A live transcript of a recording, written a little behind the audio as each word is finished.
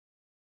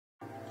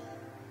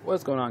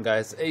What's going on,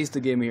 guys? Ace the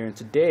Gamer here, and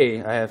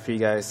today I have for you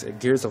guys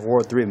Gears of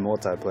War 3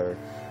 multiplayer.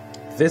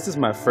 This is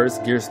my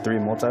first Gears 3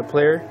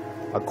 multiplayer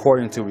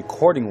according to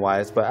recording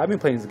wise, but I've been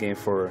playing this game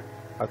for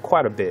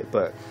quite a bit,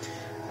 but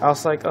I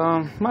was like,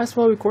 might as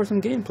well record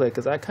some gameplay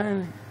because I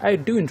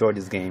do enjoy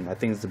this game. I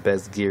think it's the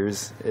best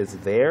Gears is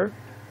there,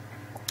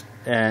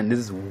 and this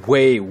is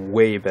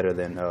way better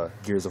than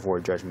Gears of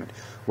War Judgment.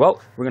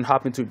 Well, we're gonna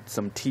hop into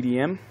some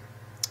TDM,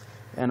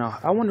 and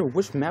I wonder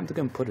which map they're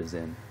gonna put us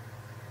in.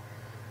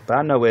 But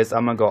I know I'm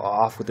gonna go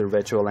off with the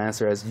Retro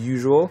Lancer as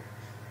usual.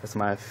 That's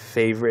my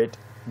favorite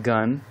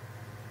gun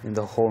in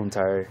the whole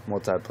entire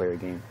multiplayer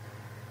game.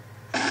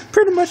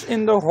 Pretty much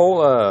in the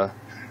whole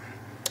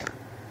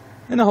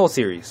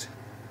series.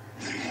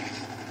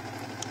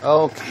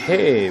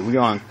 Okay, we're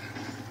on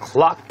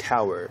Clock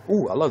Tower.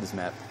 Ooh, I love this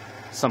map.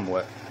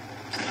 Somewhat.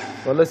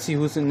 Well, let's see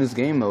who's in this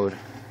game mode.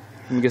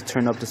 Let me just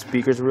turn up the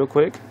speakers real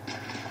quick.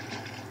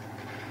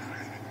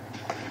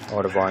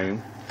 Oh, the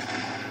volume.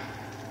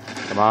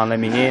 Come on, let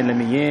me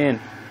in.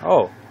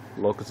 Oh,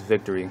 Locust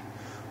Victory.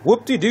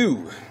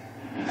 Whoop-de-doo.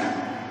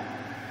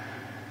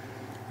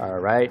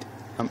 Alright.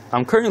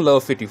 I'm currently level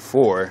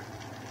 54.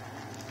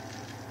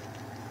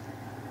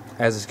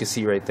 As you can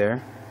see right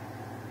there.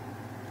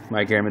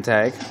 My Gamer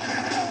tag.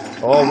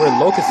 Oh, we're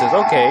Locusts.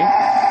 Okay.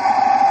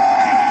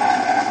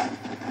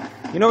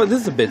 You know what?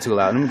 This is a bit too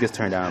loud. Let me just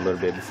turn it down a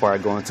little bit before I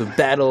go into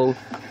battle.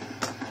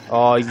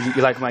 Oh,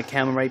 you like my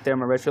camera right there,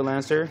 my Retro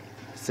Lancer?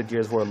 It's the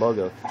Gears of War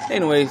logo.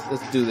 Anyways,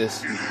 let's do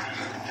this.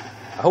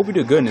 I hope we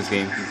do good in this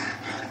game.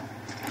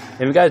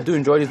 If you guys do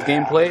enjoy this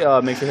gameplay,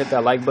 make sure to hit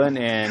that like button,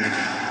 and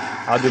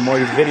I'll do more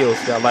of these videos.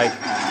 That like,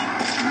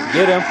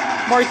 get him,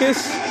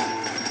 Marcus.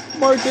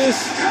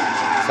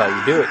 That's how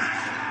you do it.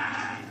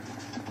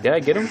 Did I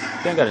get him? I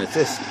think I got an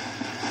assist.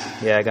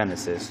 Yeah, I got an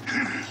assist.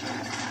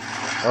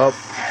 Oh,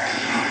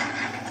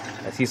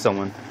 I see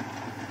someone.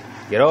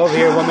 Get over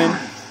here, woman.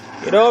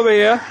 Get over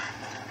here.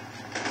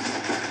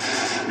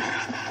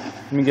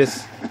 Let me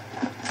just...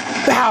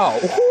 Bow!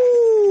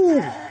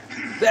 Woo!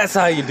 That's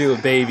how you do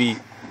it, baby.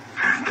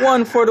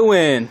 One for the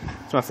win.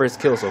 It's my first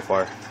kill so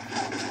far.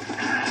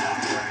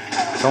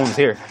 Someone's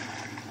here.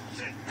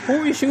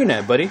 Who are you shooting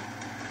at, buddy?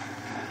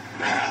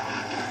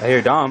 I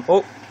hear Dom.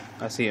 Oh,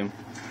 I see him.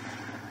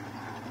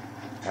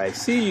 I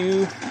see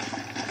you.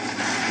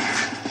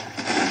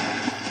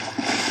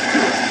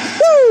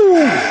 Woo!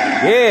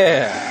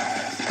 Yeah!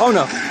 Oh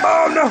no!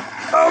 Oh no!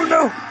 Oh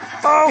no!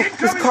 Oh!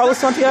 It's Carlos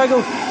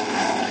Santiago!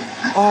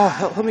 Oh,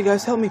 help me,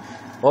 guys, help me.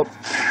 Oh,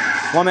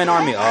 one-man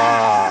army. Oh,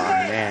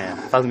 man. I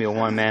thought it was going to be a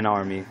one-man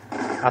army.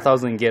 I thought I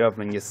was going to get up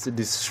and just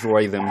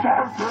destroy them.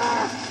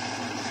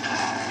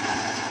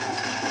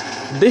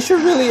 They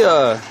should really,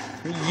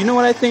 you know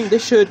what I think? They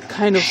should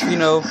kind of,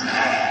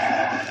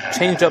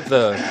 change up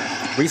the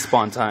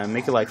respawn time.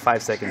 Make it like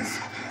 5 seconds.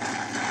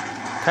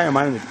 Kind of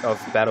reminds me of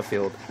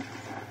Battlefield.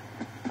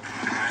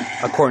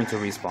 According to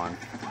respawn.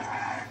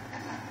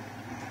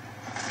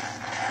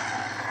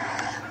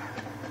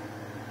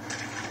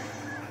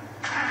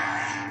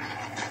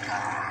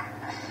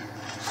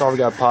 Sorry, we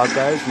got paused,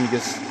 guys. We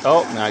just...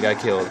 Oh, no, I got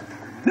killed.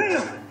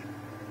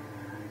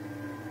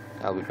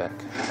 I'll be back.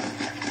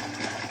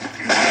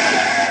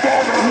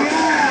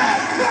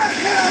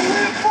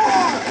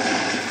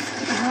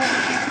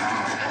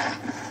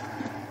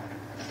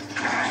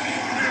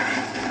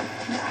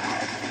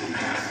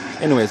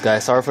 Anyways,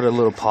 guys, sorry for the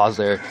little pause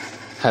there.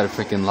 Had to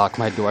freaking lock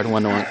my door. I don't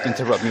want no one to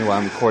interrupt me while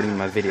I'm recording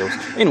my videos.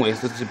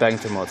 Anyways, let's get back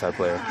into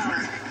multiplayer.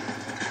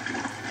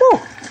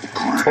 Woo!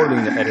 Totally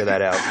need to edit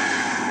that out.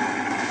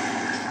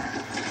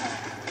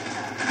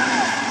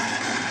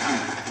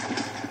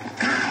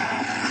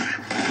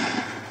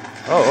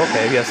 Oh,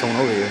 okay, we have someone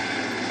over here.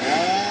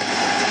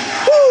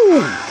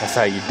 Woo! That's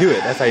how you do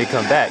it. That's how you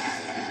come back.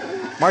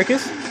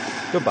 Marcus,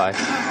 goodbye.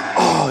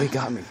 Oh, he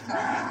got me.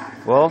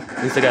 Well,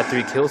 at least I got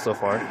 3 kills so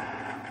far.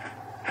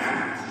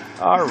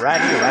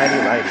 Alrighty.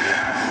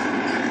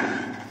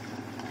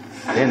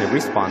 Then the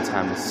respawn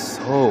time is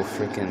so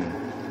freaking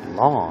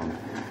long.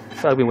 I feel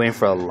like I've been waiting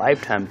for a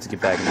lifetime to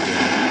get back in the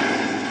game.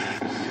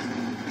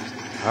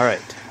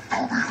 Alright.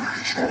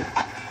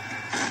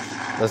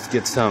 Let's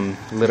get some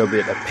little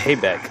bit of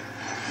payback.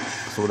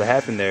 So what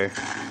happened there?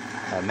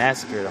 That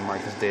massacre that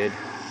Marcus did.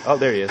 Oh,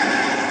 there he is.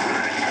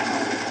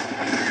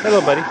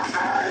 Hello, buddy.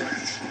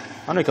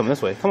 I know you're coming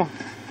this way. Come on.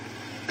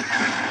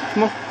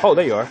 Oh,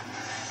 there you are.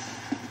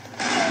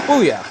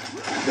 Booyah!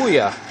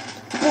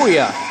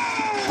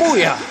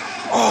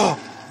 Oh,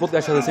 both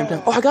got shot at the same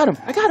time. Oh, I got him!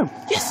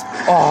 Yes!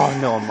 Oh,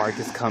 no,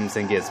 Marcus comes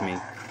and gets me.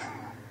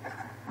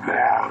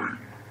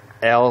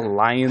 L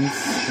Lions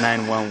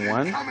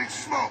 911.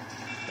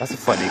 That's a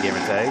funny gamer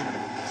tag.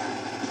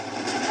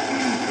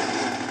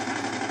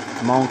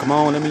 Come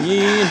on, let me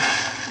in.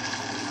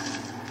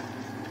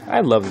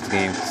 I love this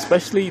game,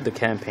 especially the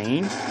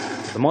campaign.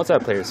 The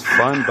multiplayer is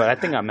fun, but I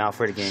think I'm out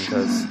for the game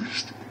because,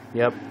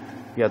 yep,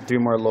 we got 3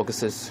 more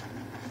Locusts.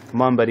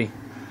 Come on, buddy.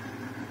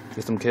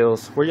 Get some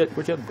kills. Where's your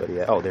other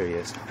buddy at? Oh, there he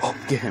is. Oh,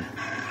 get him.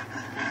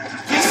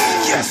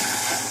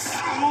 Yes!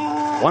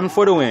 1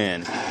 for the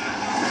win.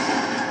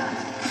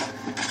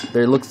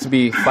 There looks to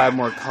be 5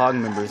 more COG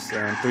members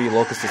and 3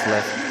 locusts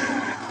left.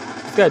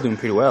 This guy's doing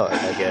pretty well,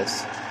 I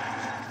guess.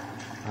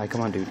 Alright,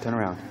 come on, dude. Turn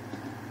around.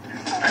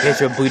 Get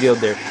your booty up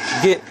there.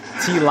 Get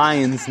T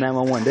Lions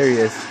 911. There he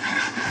is.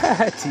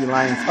 T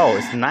Lions. Oh,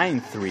 it's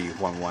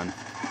 9311.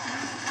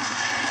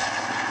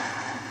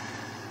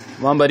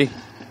 Come on, buddy.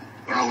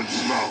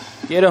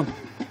 Get him.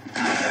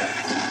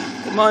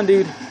 Come on,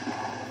 dude.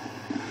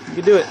 You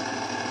can do it.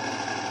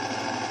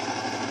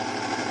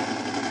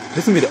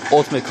 This is going to be the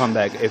ultimate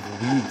comeback if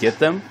we get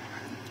them.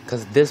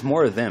 Because there's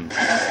more of them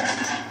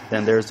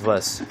than there's of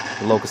us.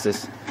 The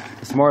locusts.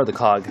 There's more of the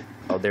COG.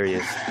 Oh, there he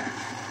is.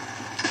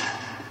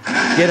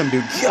 Get him,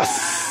 dude.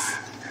 Yes!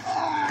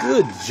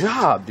 Good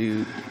job,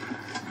 dude.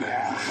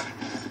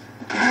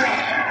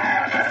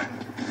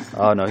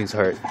 Oh, no, he's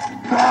hurt.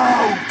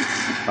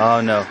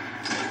 Oh, no.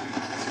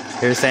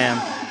 Here's Sam.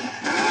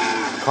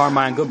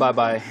 Carmine,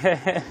 goodbye-bye.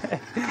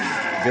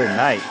 Good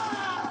night.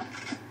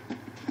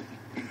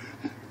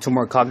 2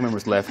 more COG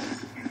members left.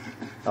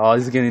 Oh,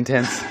 this is getting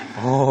intense.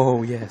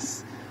 Oh,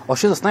 yes. Oh,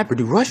 she's a sniper,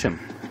 dude. Rush him.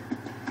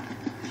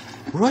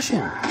 Rush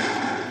him.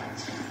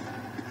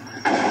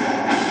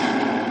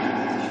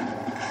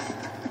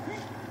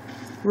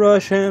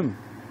 Rush him.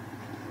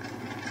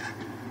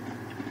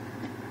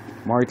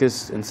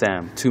 Marcus and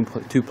Sam. Two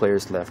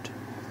players left.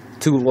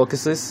 2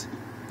 locusts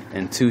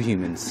and 2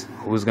 humans.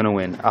 Who's gonna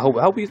win? I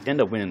hope we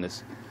end up winning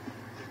this.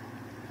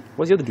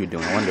 What's the other dude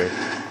doing? I wonder.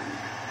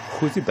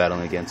 Who's he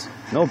battling against?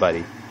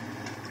 Nobody.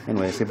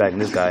 Anyway, let's get back in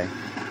this guy.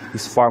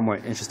 He's far more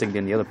interesting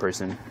than the other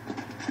person.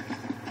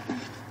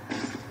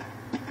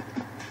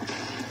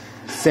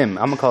 Sim.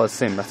 I'm gonna call it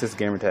Sim. That's his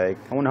gamer tag.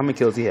 I wonder how many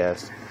kills he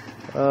has.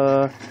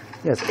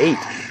 He has 8.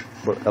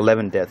 But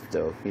 11 deaths,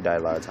 though. He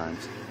died a lot of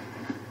times.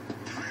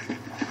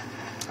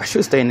 I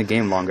should stay in the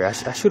game longer. I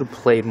should have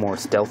played more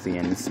stealthy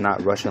and it's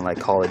not rushing like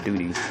Call of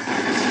Duty.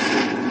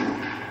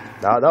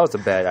 That was a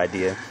bad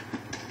idea.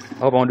 I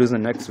hope I won't do this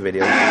in the next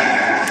video.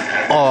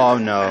 Oh,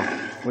 no.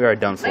 We are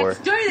done for. Let's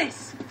do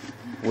this!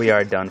 We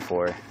are done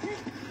for.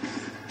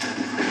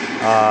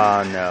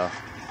 Oh, no.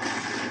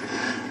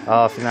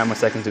 Oh, 59 more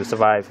seconds to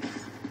survive.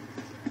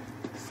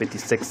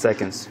 56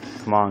 seconds.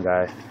 Come on,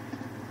 guy.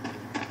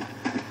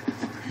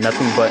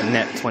 Nothing but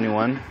net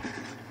 21.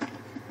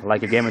 I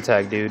like your gamer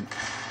tag, dude.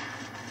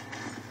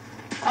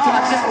 Oh,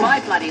 it's just my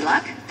bloody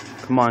luck.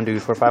 Come on,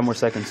 dude. For 5 more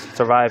seconds.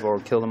 Survive or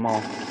kill them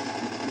all.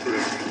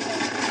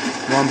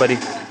 Come on, buddy.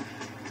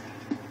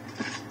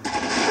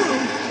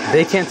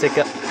 They can't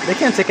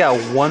take out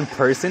 1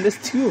 person. There's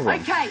 2 of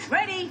them. Okay,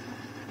 ready?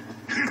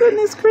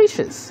 Goodness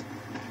gracious.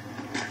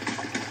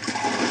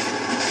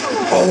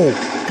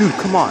 Oh, dude,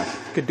 come on.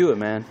 You could do it,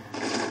 man.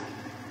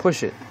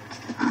 Push it.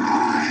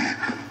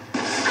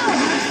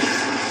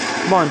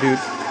 Come on, dude.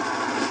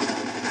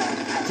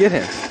 Get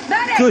him.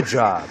 Good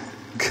job.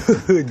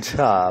 Good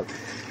job.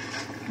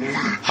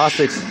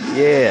 Hostage.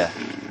 Yeah.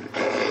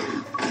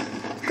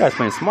 This guy's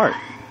playing smart.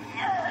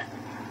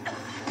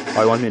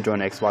 Oh, he wants me to join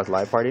the Xbox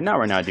Live party? Not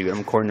right now, dude. I'm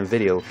recording a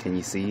video. Can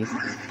you see?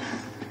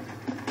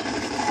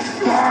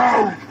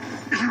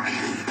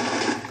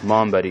 Come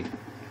on, buddy.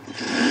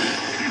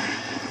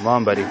 Come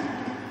on, buddy.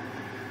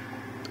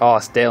 Oh,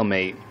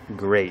 stalemate.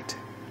 Great.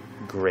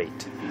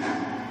 Great.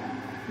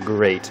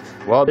 Great.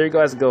 Well, there you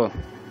guys go.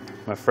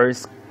 My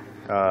first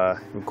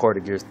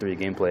recorded Gears 3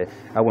 gameplay.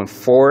 I went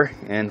 4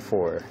 and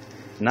 4.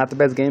 Not the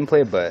best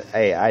gameplay, but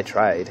hey, I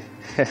tried.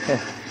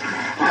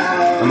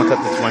 I'm gonna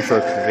cut this one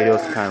short video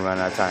to kind of run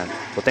out of time.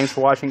 Well, thanks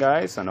for watching,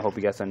 guys, and I hope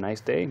you guys have a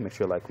nice day. Make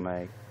sure you like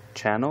my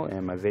channel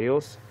and my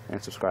videos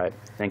and subscribe.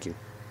 Thank you.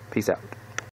 Peace out.